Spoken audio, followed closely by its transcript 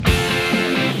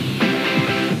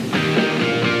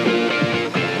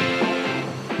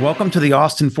Welcome to the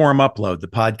Austin Forum Upload, the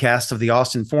podcast of the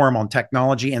Austin Forum on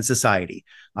Technology and Society.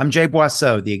 I'm Jay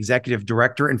Boisseau, the Executive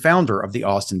Director and founder of the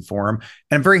Austin Forum,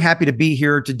 and I'm very happy to be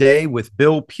here today with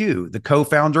Bill Pugh, the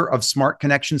co-founder of Smart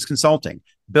Connections Consulting.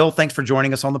 Bill, thanks for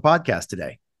joining us on the podcast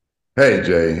today. Hey,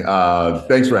 Jay.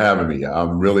 Thanks for having me.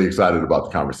 I'm really excited about the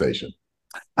conversation.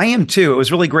 I am too. It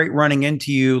was really great running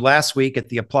into you last week at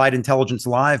the Applied Intelligence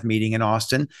Live meeting in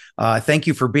Austin. Thank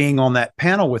you for being on that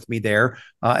panel with me there.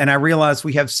 And I realize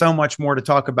we have so much more to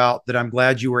talk about that I'm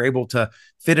glad you were able to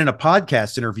fit in a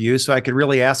podcast interview so I could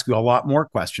really ask you a lot more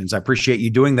questions. I appreciate you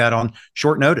doing that on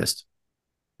short notice.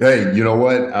 Hey, you know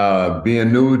what?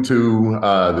 Being new to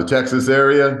the Texas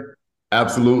area,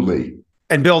 absolutely.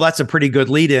 And Bill, that's a pretty good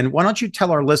lead in. Why don't you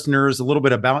tell our listeners a little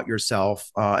bit about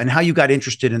yourself and how you got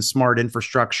interested in smart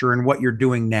infrastructure and what you're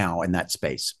doing now in that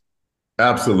space?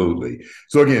 Absolutely.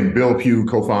 So again, Bill Pugh,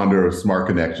 co-founder of Smart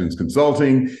Connections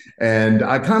Consulting, and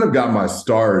I kind of got my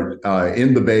start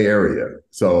in the Bay Area.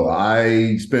 So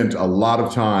I spent a lot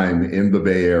of time in the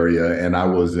Bay Area, and I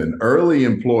was an early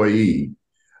employee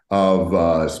of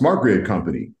a smart grid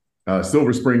company,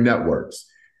 Silver Spring Networks.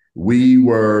 We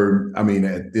were,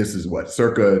 this is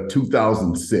circa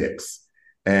 2006.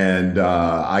 And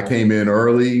I came in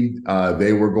early.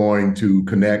 They were going to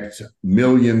connect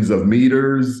millions of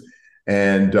meters.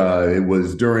 And it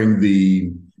was during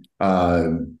the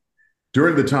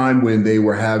time when they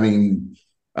were having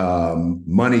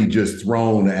money just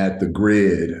thrown at the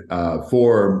grid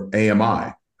for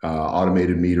AMI,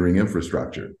 automated metering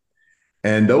infrastructure.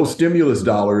 And those stimulus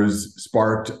dollars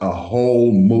sparked a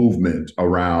whole movement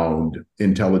around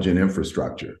intelligent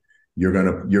infrastructure. You're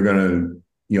gonna,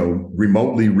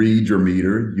 remotely read your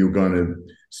meter. You're gonna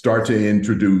start to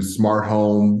introduce smart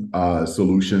home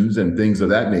solutions and things of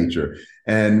that nature.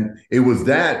 And it was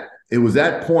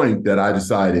that point that I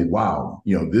decided, wow,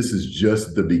 this is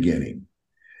just the beginning.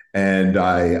 And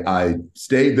I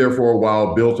stayed there for a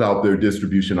while, built out their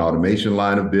distribution automation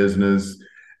line of business.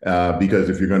 Because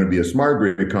if you're going to be a smart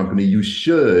grid company, you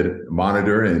should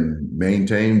monitor and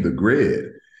maintain the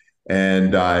grid.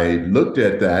 And I looked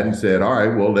at that and said, all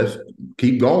right, well, let's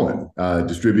keep going.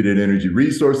 Distributed energy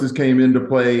resources came into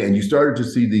play, and you started to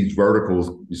see these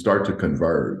verticals start to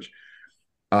converge.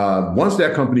 Once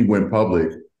that company went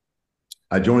public,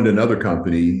 I joined another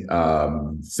company,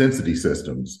 Sensity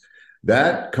Systems.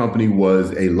 That company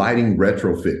was a lighting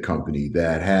retrofit company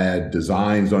that had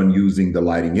designs on using the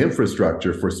lighting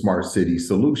infrastructure for smart city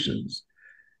solutions.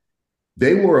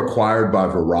 They were acquired by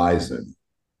Verizon.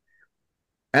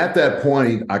 At that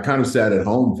point, I kind of sat at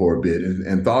home for a bit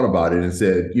and thought about it and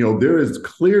said, there is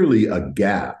clearly a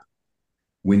gap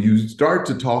when you start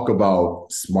to talk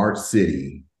about smart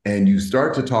city and you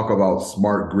start to talk about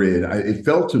smart grid. It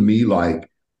felt to me like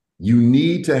you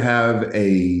need to have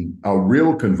a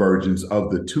real convergence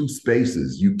of the two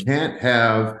spaces. You can't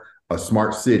have a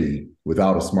smart city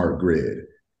without a smart grid.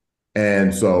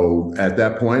 And so at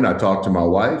that point, I talked to my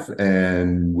wife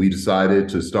and we decided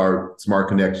to start Smart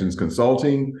Connections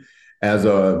Consulting as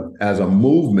a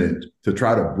movement to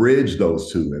try to bridge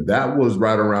those two. And that was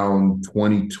right around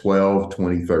 2012,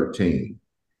 2013.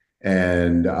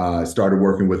 And I started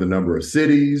working with a number of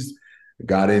cities,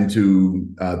 got into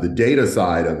the data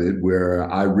side of it, where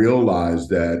I realized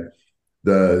that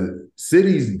the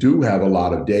cities do have a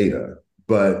lot of data,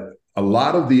 but a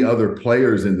lot of the other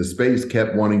players in the space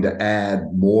kept wanting to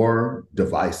add more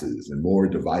devices and more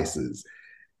devices.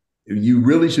 You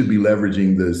really should be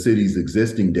leveraging the city's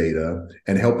existing data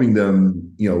and helping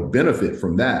them, benefit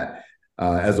from that,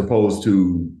 as opposed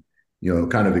to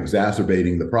kind of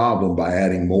exacerbating the problem by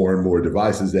adding more and more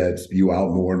devices that spew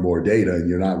out more and more data, and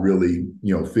you're not really,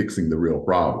 fixing the real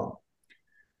problem.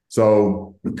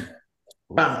 So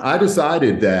I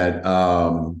decided that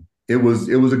it was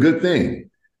a good thing.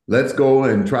 Let's go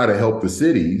and try to help the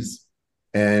cities.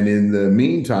 And in the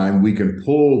meantime, we can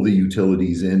pull the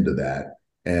utilities into that.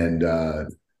 And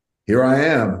here I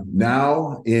am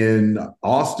now in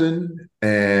Austin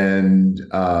and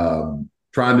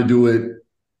trying to do it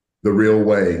the real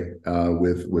way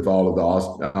with all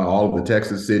of the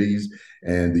Texas cities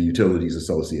and the utilities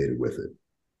associated with it.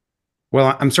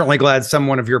 Well, I'm certainly glad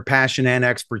someone of your passion and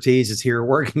expertise is here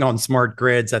working on smart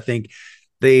grids. I think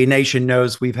the nation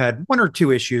knows we've had one or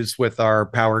two issues with our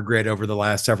power grid over the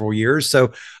last several years.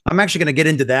 So I'm actually going to get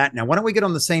into that now. Why don't we get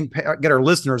our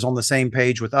listeners on the same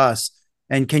page with us?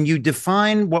 And can you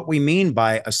define what we mean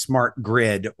by a smart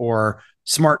grid or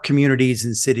smart communities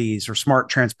and cities or smart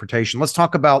transportation? Let's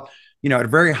talk about, at a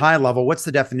very high level, what's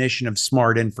the definition of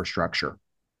smart infrastructure?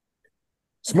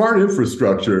 Smart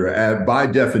infrastructure, by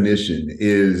definition,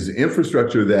 is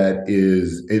infrastructure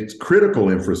it's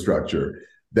critical infrastructure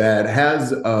that has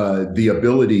the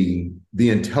ability, the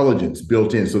intelligence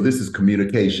built in. So this is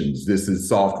communications, this is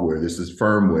software, this is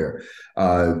firmware,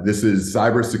 this is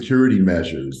cybersecurity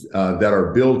measures that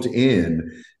are built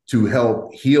in to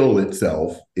help heal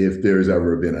itself if there's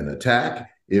ever been an attack.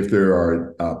 If there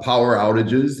are power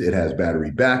outages, it has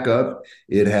battery backup.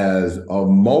 It has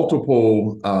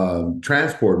multiple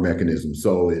transport mechanisms.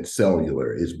 So it's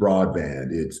cellular, it's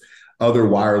broadband, it's other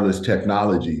wireless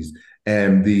technologies,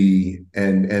 and the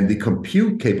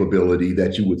compute capability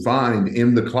that you would find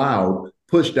in the cloud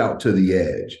pushed out to the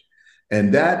edge.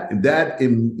 And that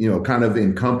kind of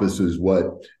encompasses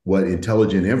what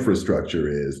intelligent infrastructure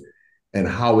is, and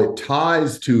how it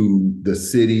ties to the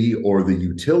city or the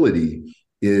utility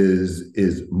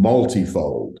is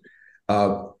multifold.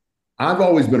 I've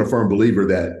always been a firm believer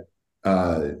that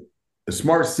a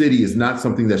smart city is not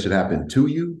something that should happen to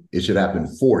you; it should happen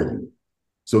for you.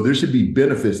 So there should be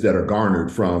benefits that are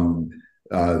garnered from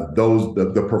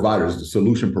the providers, the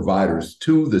solution providers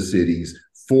to the cities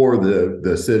for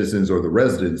the citizens or the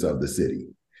residents of the city.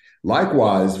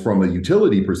 Likewise, from a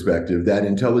utility perspective, that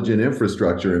intelligent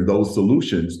infrastructure and those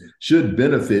solutions should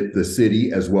benefit the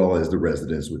city as well as the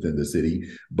residents within the city,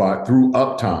 but through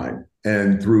uptime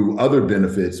and through other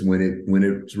benefits when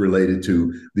it's related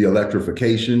to the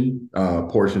electrification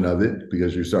portion of it,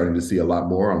 because you're starting to see a lot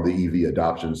more on the EV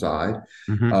adoption side,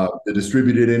 the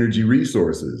distributed energy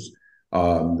resources.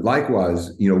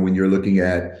 Likewise, when you're looking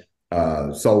at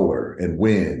solar and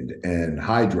wind and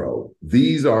hydro,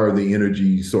 these are the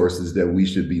energy sources that we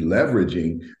should be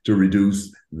leveraging to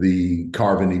reduce the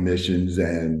carbon emissions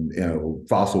and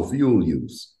fossil fuel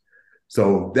use.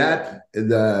 So that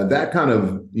kind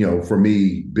of, for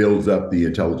me, builds up the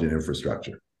intelligent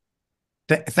infrastructure.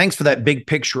 Thanks for that big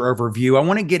picture overview. I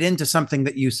want to get into something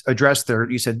that you addressed there.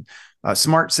 You said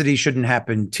smart cities shouldn't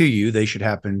happen to you. They should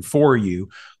happen for you.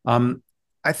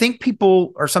 I think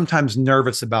people are sometimes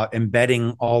nervous about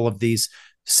embedding all of these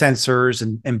sensors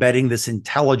and embedding this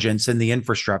intelligence in the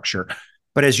infrastructure.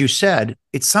 But as you said,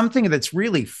 it's something that's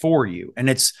really for you, and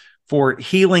it's for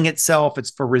healing itself. It's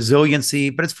for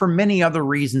resiliency, but it's for many other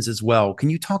reasons as well.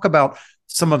 Can you talk about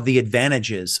some of the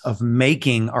advantages of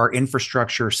making our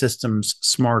infrastructure systems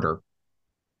smarter?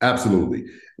 Absolutely.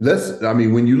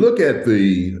 When you look at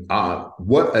the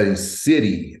what a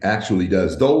city actually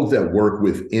does, those that work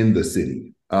within the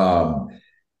city,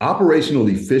 operational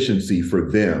efficiency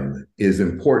for them is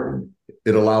important.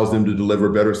 It allows them to deliver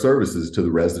better services to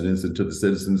the residents and to the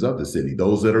citizens of the city,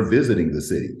 those that are visiting the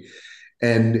city.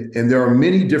 And there are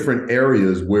many different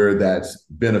areas where that's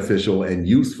beneficial and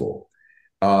useful.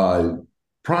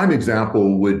 Prime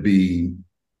example would be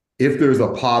if there's a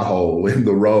pothole in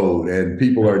the road and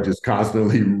people are just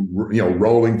constantly,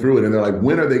 rolling through it, and they're like,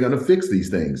 when are they going to fix these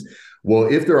things? Well,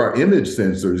 if there are image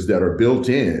sensors that are built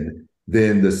in,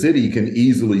 then the city can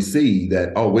easily see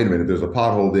that, oh, wait a minute, there's a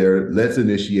pothole there. Let's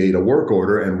initiate a work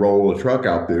order and roll a truck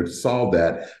out there to solve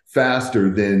that faster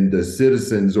than the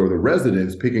citizens or the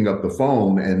residents picking up the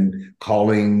phone and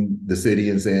calling the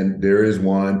city and saying, there is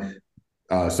one.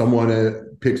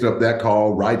 Someone picks up that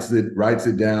call, writes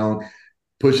it down,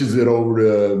 pushes it over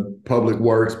to Public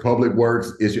Works. Public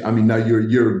Works is, now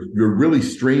you're really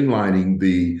streamlining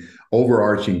the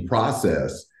overarching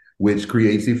process, which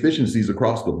creates efficiencies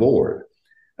across the board.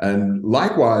 And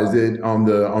likewise, on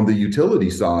the utility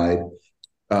side,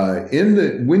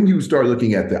 when you start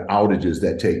looking at the outages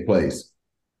that take place,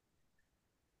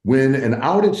 when an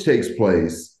outage takes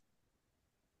place,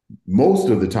 most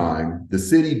of the time,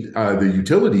 the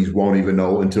utilities won't even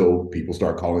know until people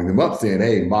start calling them up saying,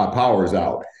 hey, my power's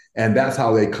out. And that's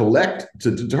how they collect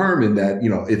to determine that,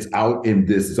 it's out in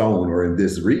this zone or in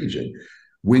this region.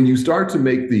 When you start to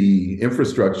make the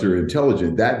infrastructure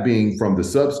intelligent, that being from the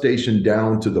substation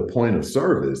down to the point of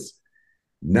service,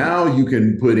 now you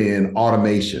can put in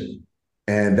automation.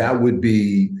 And that would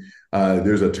be,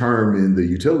 there's a term in the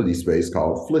utility space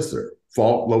called FLISR,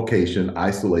 fault location,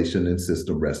 isolation, and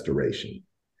system restoration.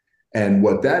 And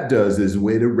what that does is it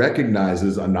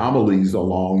recognizes anomalies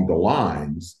along the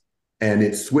lines, and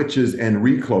it switches and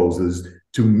recloses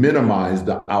to minimize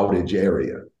the outage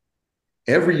area.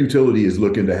 Every utility is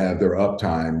looking to have their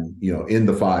uptime, in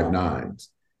the 5 nines.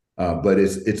 But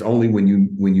it's only when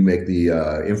you make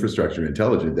the infrastructure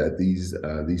intelligent that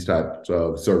these types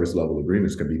of service level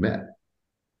agreements can be met.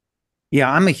 Yeah,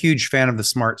 I'm a huge fan of the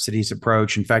smart cities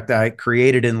approach. In fact, I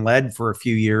created and led for a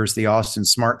few years the Austin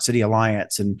Smart City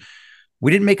Alliance, and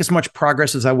we didn't make as much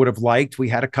progress as I would have liked. We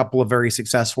had a couple of very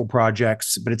successful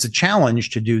projects, but it's a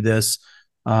challenge to do this.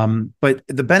 But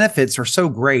the benefits are so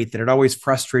great that it always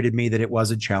frustrated me that it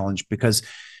was a challenge, because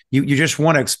you just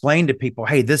want to explain to people,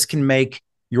 hey, this can make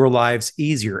your lives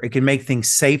easier. It can make things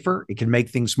safer. It can make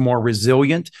things more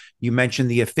resilient. You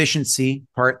mentioned the efficiency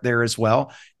part there as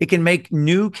well. It can make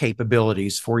new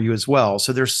capabilities for you as well.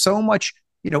 So there's so much,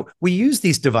 we use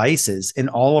these devices in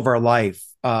all of our life,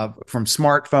 from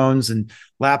smartphones and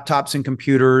laptops and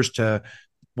computers to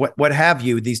what have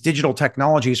you. These digital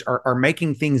technologies are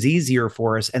making things easier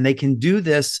for us, and they can do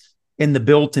this in the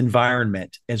built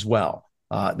environment as well.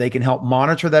 They can help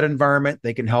monitor that environment.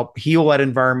 They can help heal that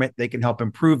environment. They can help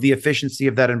improve the efficiency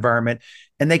of that environment,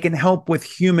 and they can help with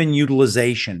human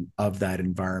utilization of that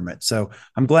environment. So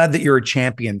I'm glad that you're a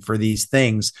champion for these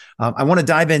things. I want to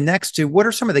dive in next to what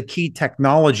are some of the key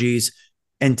technologies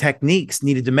and techniques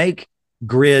needed to make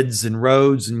grids and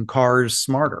roads and cars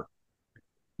smarter.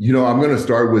 I'm going to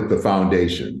start with the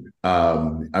foundation.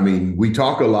 We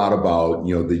talk a lot about,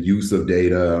 the use of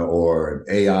data or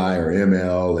AI or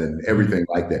ML and everything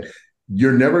like that.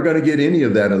 You're never going to get any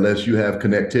of that unless you have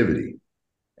connectivity.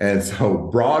 And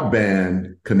so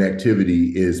broadband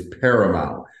connectivity is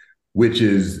paramount, which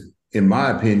is, in my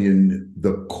opinion,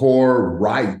 the core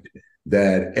right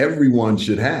that everyone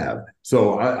should have.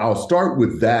 So I'll start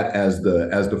with that as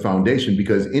the foundation,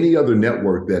 because any other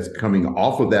network that's coming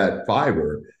off of that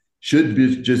fiber should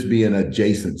just be an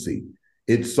adjacency.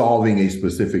 It's solving a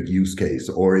specific use case,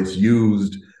 or it's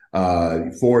used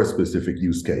for a specific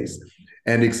use case.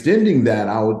 And extending that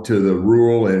out to the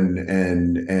rural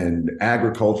and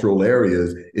agricultural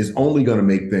areas is only going to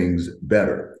make things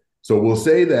better. So we'll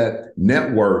say that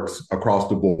networks across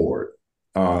the board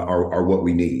are what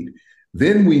we need.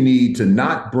 Then we need to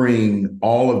not bring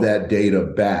all of that data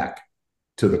back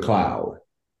to the cloud.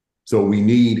 So we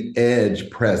need edge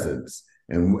presence.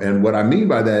 And what I mean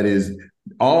by that is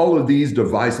all of these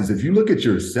devices, if you look at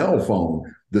your cell phone,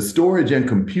 the storage and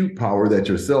compute power that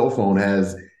your cell phone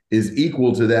has is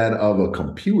equal to that of a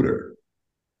computer.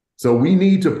 So we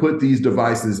need to put these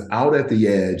devices out at the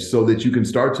edge so that you can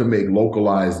start to make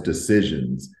localized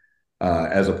decisions,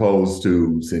 as opposed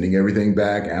to sending everything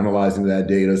back, analyzing that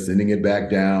data, sending it back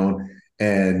down.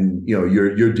 And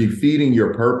you're defeating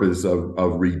your purpose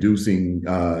of reducing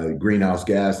greenhouse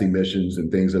gas emissions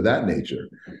and things of that nature.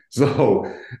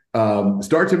 So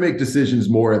start to make decisions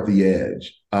more at the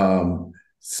edge.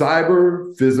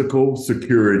 Cyber physical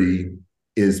security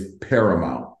is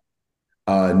paramount.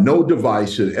 No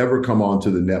device should ever come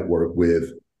onto the network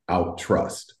without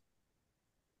trust.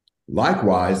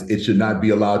 Likewise, it should not be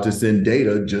allowed to send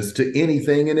data just to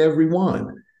anything and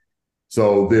everyone.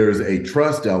 So there's a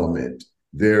trust element.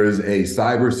 There's a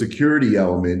cybersecurity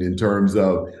element in terms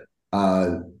of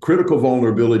critical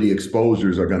vulnerability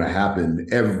exposures are going to happen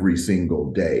every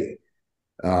single day.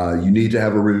 You need to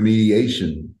have a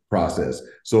remediation process.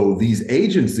 So these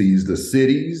agencies, the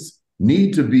cities,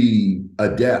 need to be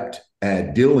adept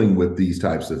at dealing with these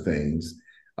types of things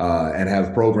and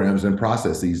have programs and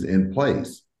processes in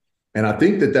place. And I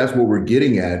think that that's what we're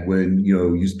getting at when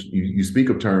you speak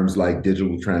of terms like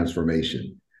digital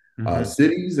transformation.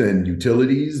 Cities and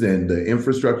utilities and the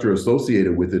infrastructure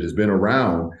associated with it has been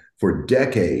around for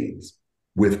decades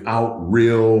without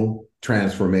real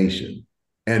transformation.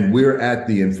 And we're at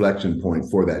the inflection point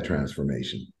for that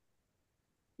transformation.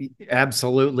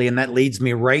 Absolutely. And that leads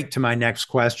me right to my next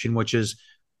question, which is,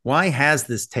 why has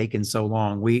this taken so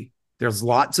long? There's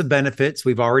lots of benefits.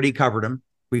 We've already covered them.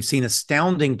 We've seen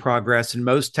astounding progress in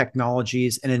most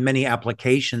technologies and in many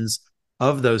applications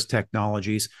of those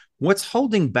technologies. What's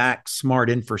holding back smart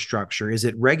infrastructure? Is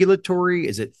it regulatory?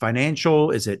 Is it financial?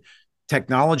 Is it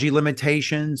technology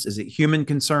limitations? Is it human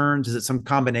concerns? Is it some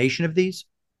combination of these?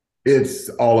 It's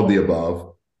all of the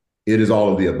above. It is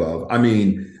all of the above. I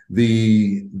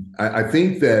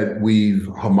think that we've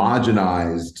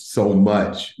homogenized so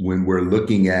much when we're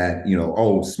looking at,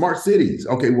 smart cities.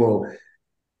 Okay, well,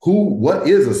 what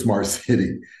is a smart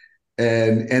city?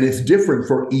 And it's different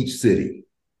for each city.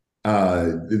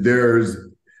 There's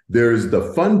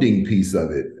the funding piece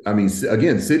of it. I mean,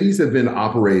 again, cities have been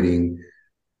operating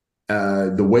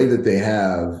the way that they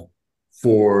have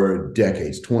for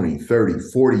decades, 20,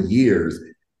 30, 40 years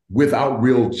without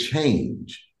real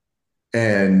change.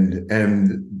 And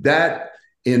that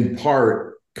in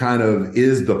part kind of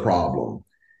is the problem.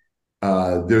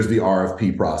 There's the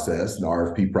RFP process. The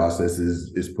RFP process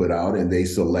is put out and they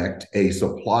select a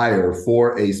supplier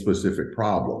for a specific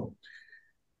problem.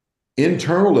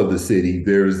 Internal of the city,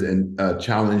 there's a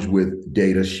challenge with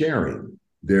data sharing.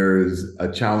 There's a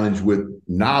challenge with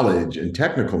knowledge and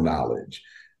technical knowledge.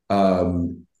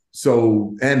 Again,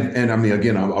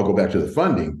 I'll go back to the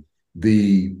funding.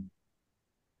 The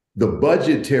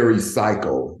budgetary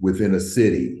cycle within a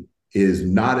city is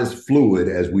not as fluid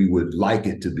as we would like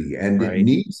it to be, and right. It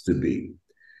needs to be.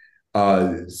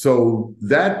 So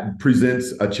that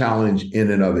presents a challenge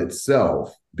in and of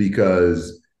itself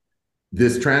because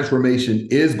this transformation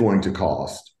is going to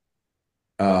cost.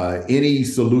 Any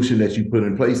solution that you put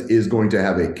in place is going to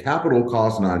have a capital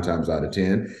cost 9 times out of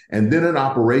 10, and then an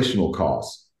operational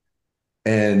cost.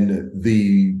 And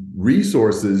the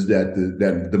resources that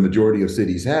the majority of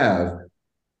cities have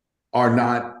are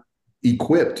not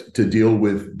equipped to deal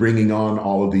with bringing on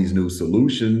all of these new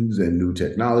solutions and new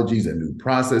technologies and new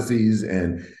processes,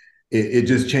 and it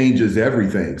just changes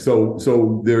everything.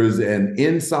 So there's an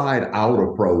inside out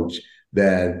approach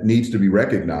that needs to be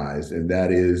recognized, and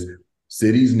that is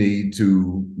cities need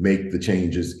to make the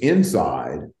changes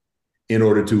inside in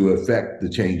order to affect the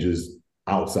changes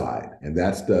outside. And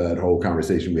that's the whole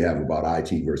conversation we have about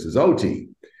IT versus OT.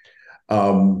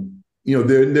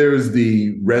 There's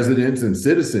the residents and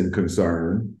citizen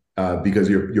concern, because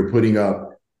you're putting up,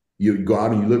 you go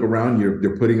out and you look around,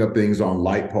 they're putting up things on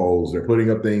light poles, they're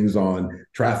putting up things on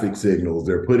traffic signals,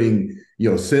 they're putting,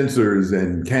 sensors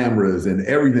and cameras and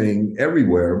everything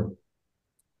everywhere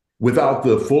without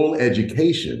the full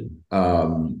education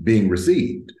being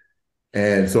received.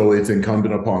 And so it's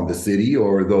incumbent upon the city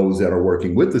or those that are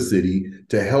working with the city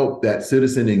to help that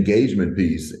citizen engagement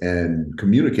piece and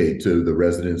communicate to the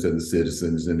residents and the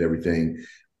citizens and everything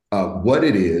what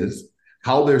it is,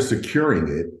 how they're securing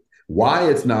it, why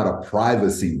it's not a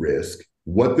privacy risk,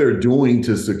 what they're doing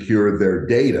to secure their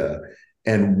data,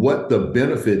 and what the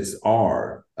benefits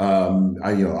are.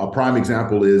 A prime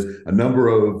example is a number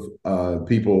of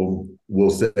people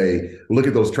will say, look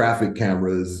at those traffic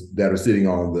cameras that are sitting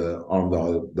on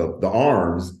the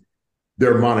arms.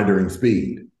 They're monitoring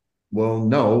speed. Well,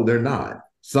 no, they're not.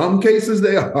 Some cases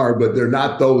they are, but they're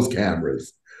not those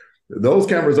cameras. Those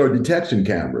cameras are detection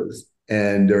cameras,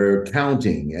 and they're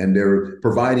counting and they're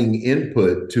providing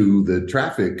input to the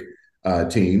traffic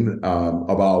team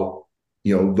about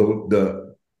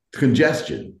the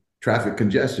congestion, traffic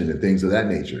congestion, and things of that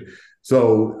nature.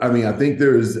 So, I think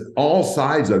there's all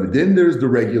sides of it. Then there's the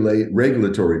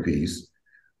regulatory piece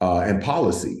and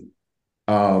policy.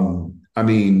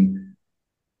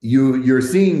 You're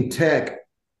seeing tech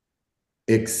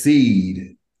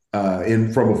exceed,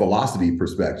 from a velocity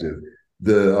perspective,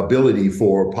 the ability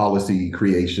for policy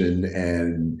creation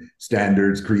and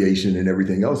standards creation and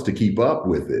everything else to keep up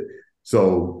with it.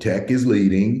 So tech is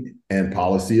leading and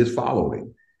policy is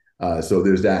following. So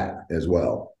there's that as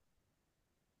well.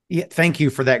 Yeah, thank you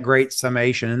for that great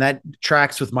summation. And that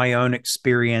tracks with my own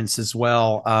experience as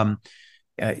well.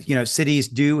 Cities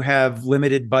do have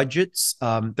limited budgets.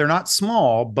 They're not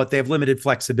small, but they have limited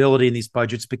flexibility in these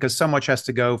budgets because so much has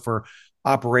to go for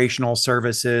operational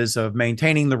services of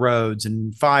maintaining the roads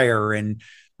and fire and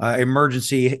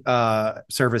emergency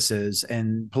services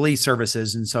and police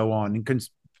services and so on. And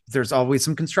there's always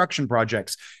some construction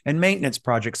projects and maintenance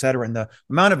projects, et cetera. And the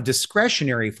amount of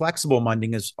discretionary flexible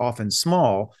funding is often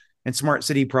small. And smart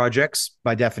city projects,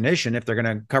 by definition, if they're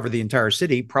going to cover the entire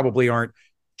city, probably aren't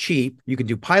cheap. You can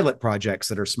do pilot projects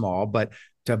that are small, but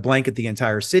to blanket the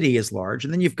entire city is large.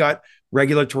 And then you've got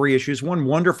regulatory issues. One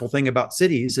wonderful thing about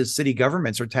cities is city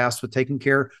governments are tasked with taking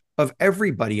care of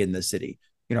everybody in the city.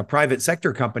 Private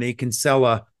sector company can sell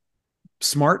a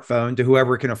smartphone to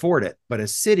whoever can afford it, but a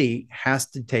city has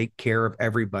to take care of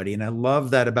everybody. And I love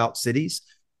that about cities,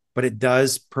 but it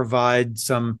does provide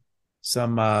some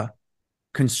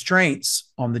constraints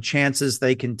on the chances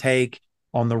they can take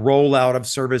on the rollout of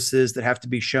services that have to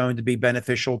be shown to be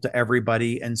beneficial to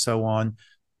everybody and so on.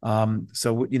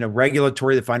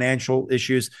 Regulatory, the financial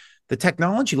issues, the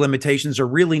technology limitations are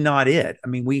really not it.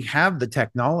 We have the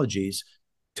technologies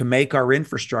to make our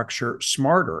infrastructure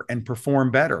smarter and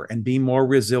perform better and be more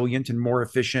resilient and more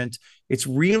efficient. It's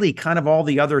really kind of all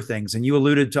the other things. And you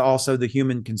alluded to also the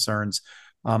human concerns.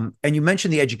 And you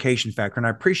mentioned the education factor. And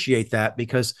I appreciate that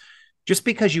because just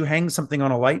because you hang something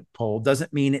on a light pole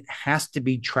doesn't mean it has to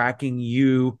be tracking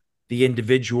you, the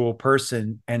individual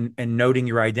person, and noting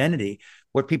your identity.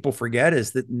 What people forget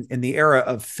is that in the era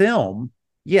of film,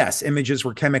 yes, images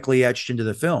were chemically etched into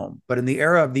the film. But in the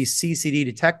era of these CCD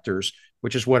detectors,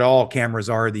 which is what all cameras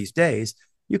are these days,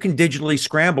 you can digitally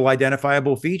scramble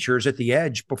identifiable features at the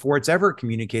edge before it's ever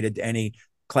communicated to any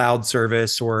cloud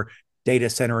service or data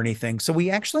center or anything. So we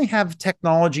actually have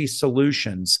technology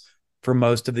solutions for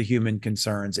most of the human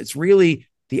concerns. It's really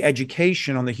the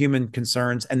education on the human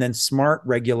concerns and then smart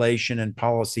regulation and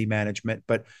policy management.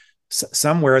 But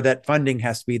somewhere that funding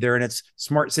has to be there. And it's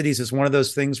smart cities is one of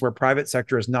those things where private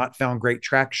sector has not found great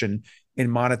traction in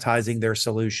monetizing their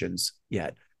solutions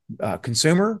yet.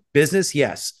 Consumer, business,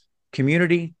 yes.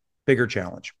 Community, bigger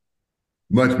challenge.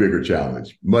 Much bigger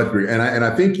challenge, much bigger, and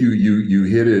I think you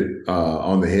hit it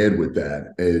on the head with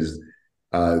that. Is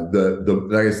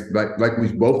like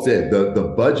we both said,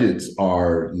 the budgets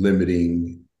are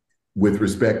limiting with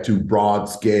respect to broad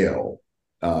scale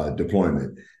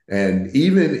deployment, and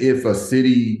even if a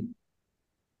city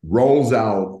rolls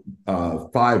out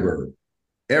fiber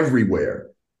everywhere,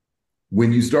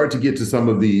 when you start to get to some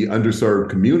of the underserved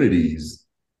communities,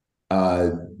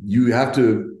 uh, you have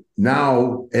to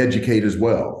now educate as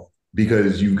well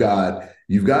because you've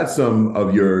got some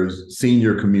of your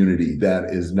senior community that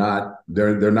is not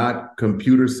they're not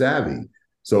computer savvy.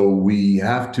 So we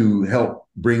have to help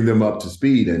bring them up to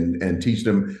speed and teach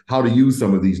them how to use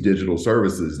some of these digital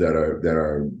services that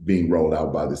are being rolled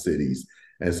out by the cities.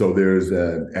 And so there's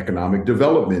an economic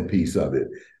development piece of it.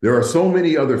 There are so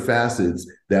many other facets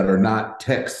that are not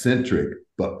tech centric,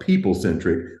 but people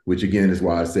centric, which again is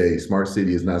why I say smart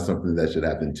city is not something that should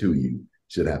happen to you,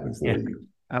 it should happen for Yeah, you.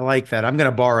 I like that. I'm going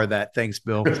to borrow that. Thanks,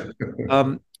 Bill.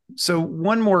 Um, so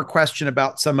one more question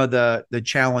about some of the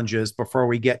challenges before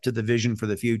we get to the vision for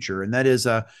the future, and that is,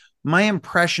 my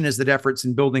impression is that efforts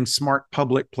in building smart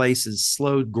public places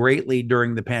slowed greatly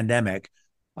during the pandemic.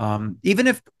 Even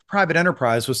if private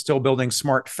enterprise was still building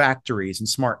smart factories and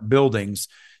smart buildings,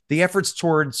 the efforts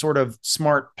toward sort of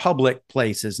smart public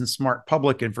places and smart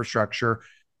public infrastructure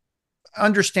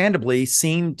understandably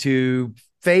seemed to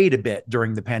fade a bit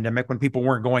during the pandemic when people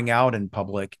weren't going out in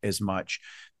public as much.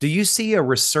 Do you see a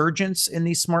resurgence in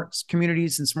these smart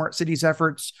communities and smart cities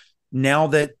efforts now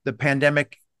that the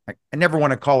pandemic, I never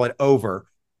want to call it over,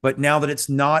 but now that it's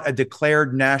not a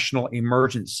declared national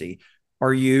emergency,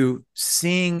 are you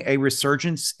seeing a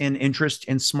resurgence in interest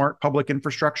in smart public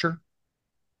infrastructure?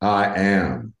 I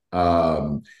am.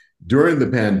 During the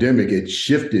pandemic, it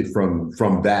shifted from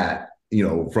that,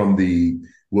 from the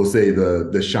we'll say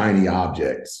the shiny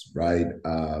objects, right?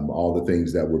 All the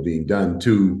things that were being done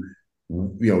to,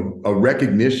 a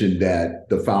recognition that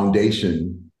the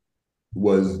foundation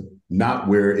was not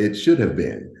where it should have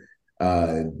been.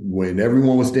 When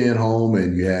everyone was staying home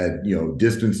and you had,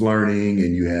 distance learning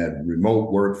and you had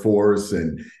remote workforce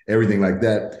and everything like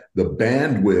that, the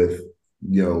bandwidth,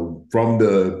 from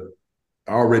the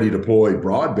already deployed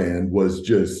broadband was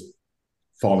just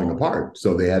falling apart.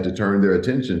 So they had to turn their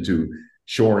attention to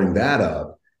shoring that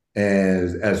up,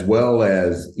 as well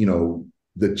as,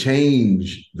 the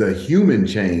change, the human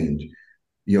change.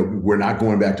 We're not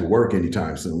going back to work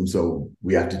anytime soon. So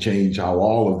we have to change how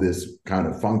all of this kind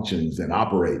of functions and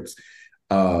operates.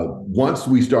 Once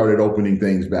we started opening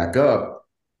things back up,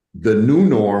 the new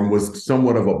norm was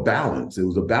somewhat of a balance. It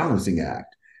was a balancing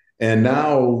act. And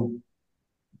now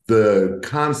the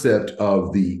concept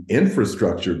of the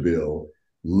infrastructure bill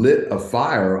lit a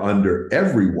fire under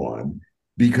everyone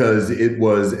because it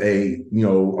was a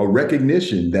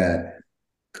recognition that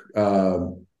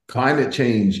climate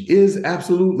change is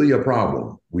absolutely a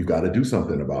problem. We've got to do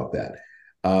something about that.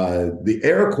 The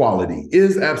air quality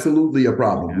is absolutely a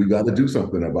problem. We've got to do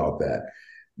something about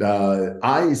that.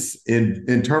 ICE,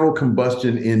 internal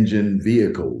combustion engine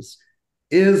vehicles,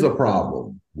 is a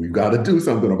problem. We've got to do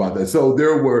something about that. So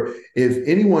if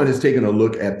anyone has taken a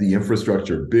look at the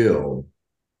infrastructure bill,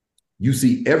 you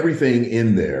see everything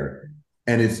in there,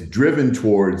 and it's driven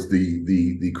towards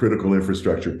the critical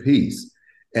infrastructure piece.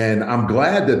 And I'm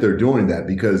glad that they're doing that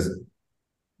because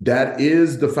that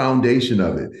is the foundation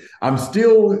of it. I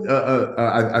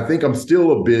think I'm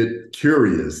still a bit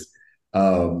curious.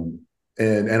 And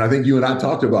I think you and I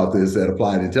talked about this at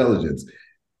Applied Intelligence.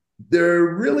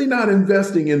 They're really not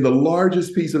investing in the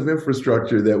largest piece of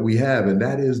infrastructure that we have, and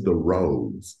that is the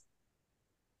roads.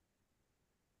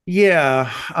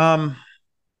 Yeah. I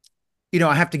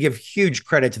have to give huge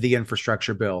credit to the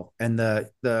infrastructure bill and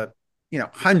the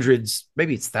hundreds,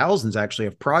 maybe it's thousands actually,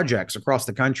 of projects across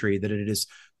the country that it is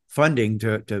funding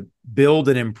to build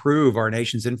and improve our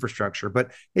nation's infrastructure.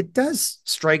 But it does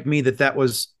strike me that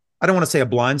was, I don't want to say a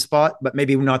blind spot, but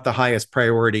maybe not the highest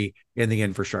priority in the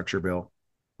infrastructure bill.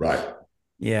 Right.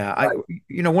 Yeah. Right.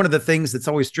 One of the things that's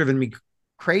always driven me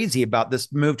crazy about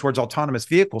this move towards autonomous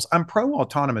vehicles, I'm pro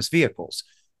autonomous vehicles,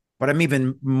 but I'm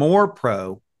even more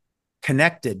pro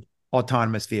connected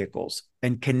autonomous vehicles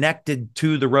and connected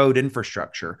to the road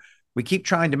infrastructure. We keep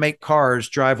trying to make cars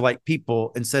drive like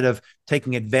people instead of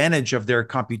taking advantage of their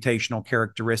computational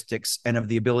characteristics and of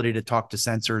the ability to talk to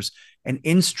sensors and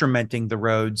instrumenting the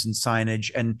roads and signage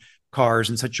and cars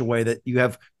in such a way that you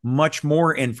have much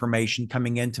more information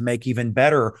coming in to make even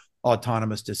better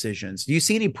autonomous decisions. Do you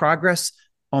see any progress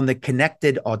on the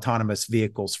connected autonomous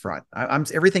vehicles front?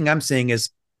 Everything I'm seeing is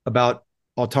about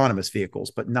autonomous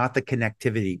vehicles, but not the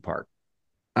connectivity part.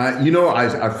 I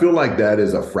feel like that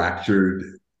is a fractured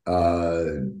uh,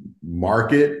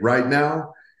 market right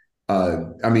now.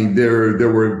 I mean, there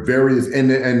were various,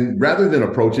 and rather than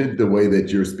approach it the way that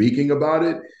you're speaking about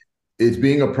it, it's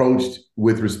being approached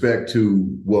with respect to,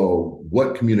 well,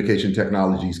 what communication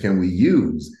technologies can we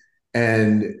use,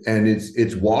 and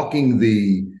it's walking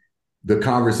the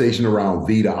conversation around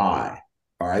V to I.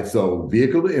 All right, so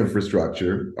vehicle to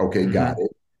infrastructure, okay, got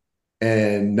it,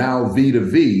 and now V to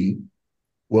V.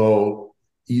 Well,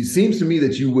 it seems to me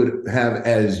that you would have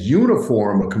as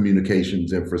uniform a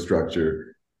communications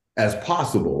infrastructure as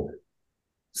possible.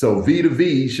 So V to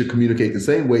V should communicate the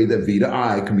same way that V to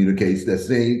I communicates the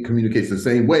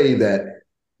same way that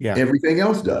everything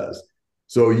else does.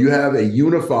 So you have a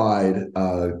unified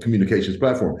communications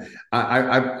platform.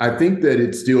 I think that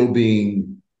it's still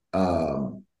being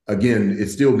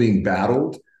it's still being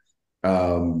battled.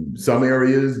 Some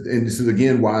areas, and this is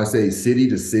again why I say city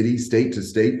to city, state to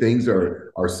state, things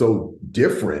are so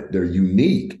different. They're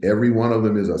unique. Every one of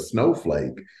them is a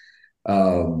snowflake.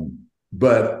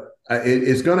 But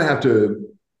it's going to have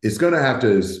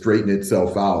to straighten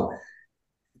itself out.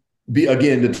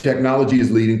 Again, the technology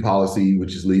is leading policy,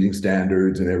 which is leading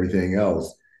standards and everything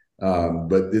else.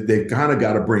 But they've kind of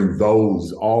got to bring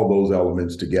all those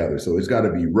elements together. So it's got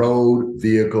to be road,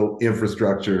 vehicle,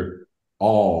 infrastructure,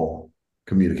 all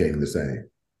communicating the same.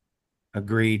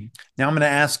 Agreed. Now I'm going to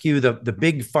ask you the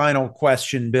big final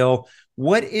question, Bill.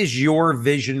 What is your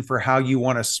vision for how you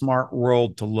want a smart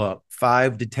world to look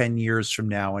 5 to 10 years from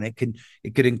now? And it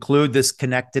could include this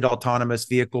connected autonomous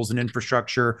vehicles and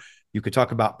infrastructure. You could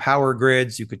talk about power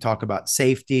grids. You could talk about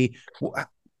safety.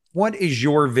 What is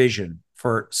your vision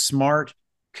for smart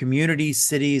communities,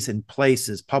 cities, and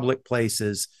places, public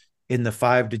places in the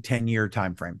 5 to 10 year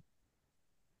timeframe?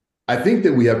 I think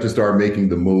that we have to start making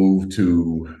the move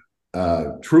to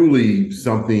truly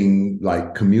something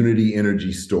like community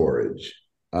energy storage.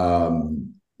 I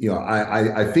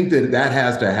think that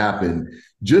has to happen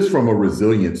just from a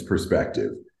resilience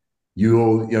perspective.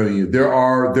 There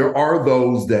are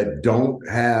those that don't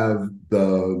have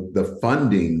the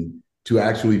funding to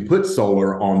actually put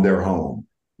solar on their home.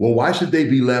 Well, why should they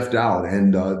be left out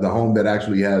and the home that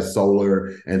actually has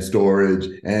solar and storage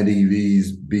and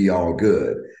EVs be all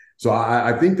good? So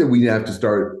I think that we have to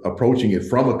start approaching it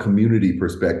from a community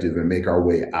perspective and make our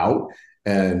way out,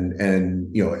 and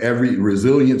every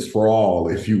resilience for all,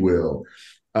 if you will.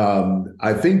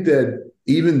 I think that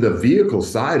even the vehicle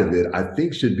side of it, I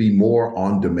think, should be more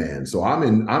on demand. So I'm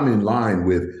in line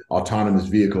with autonomous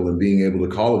vehicle and being able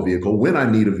to call a vehicle when I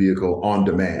need a vehicle on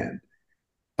demand.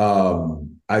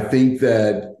 I think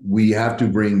that we have to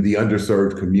bring the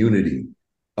underserved community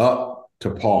up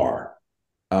to par.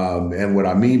 And what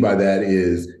I mean by that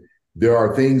is there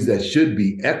are things that should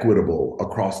be equitable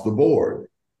across the board.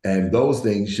 And those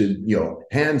things should,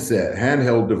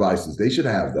 handheld devices, they should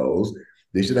have those.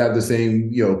 They should have the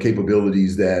same,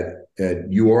 capabilities that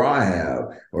you or I have,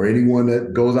 or anyone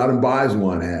that goes out and buys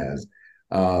one has.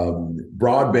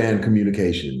 Broadband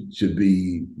communication should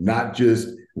be not just,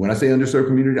 when I say underserved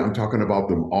community, I'm talking about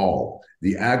them all.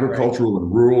 The agricultural and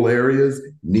rural areas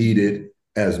need it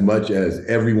as much as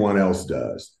everyone else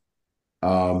does.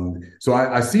 So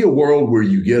I see a world where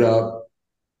you get up,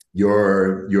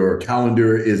 your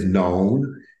calendar is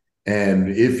known, and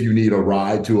if you need a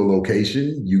ride to a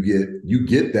location, you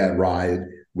get that ride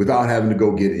without having to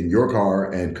go get in your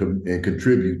car and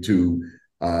contribute to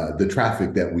the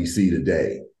traffic that we see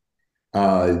today.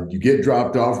 You get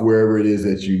dropped off wherever it is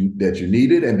that you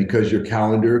need it, and because your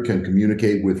calendar can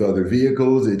communicate with other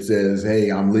vehicles, it says,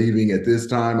 "Hey, I'm leaving at this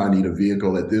time. I need a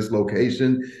vehicle at this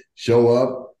location." Show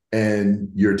up, and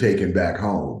you're taken back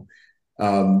home.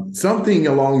 Something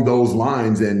along those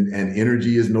lines, and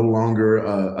energy is no longer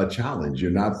a challenge.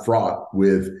 You're not fraught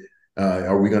with,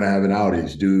 are we going to have an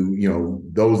outage? Do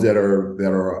those that are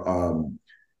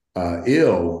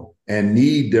ill and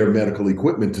need their medical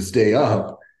equipment to stay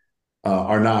up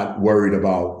are not worried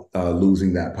about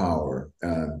losing that power,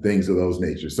 things of those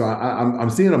natures. So I'm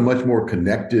seeing a much more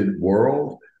connected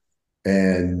world,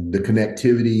 and the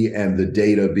connectivity and the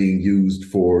data being used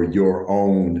for your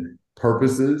own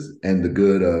purposes and the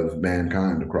good of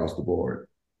mankind across the board.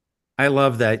 I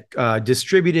love that.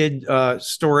 Distributed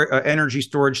energy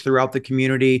storage throughout the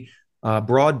community,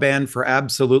 broadband for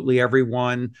absolutely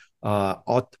everyone,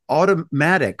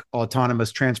 automatic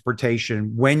autonomous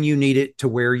transportation when you need it to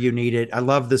where you need it. I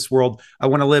love this world. I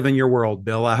want to live in your world,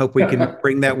 Bill. I hope we can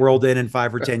bring that world in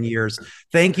 5 or 10 years.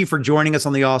 Thank you for joining us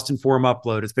on the Austin Forum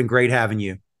Upload. It's been great having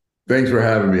you. Thanks for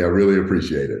having me. I really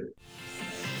appreciate it.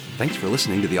 Thanks for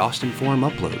listening to the Austin Forum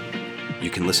Upload. You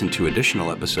can listen to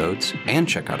additional episodes and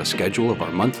check out a schedule of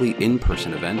our monthly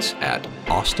in-person events at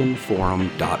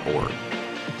austinforum.org.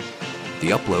 The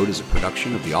Upload is a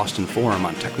production of the Austin Forum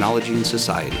on Technology and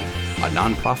Society, a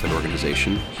nonprofit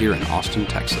organization here in Austin,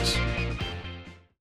 Texas.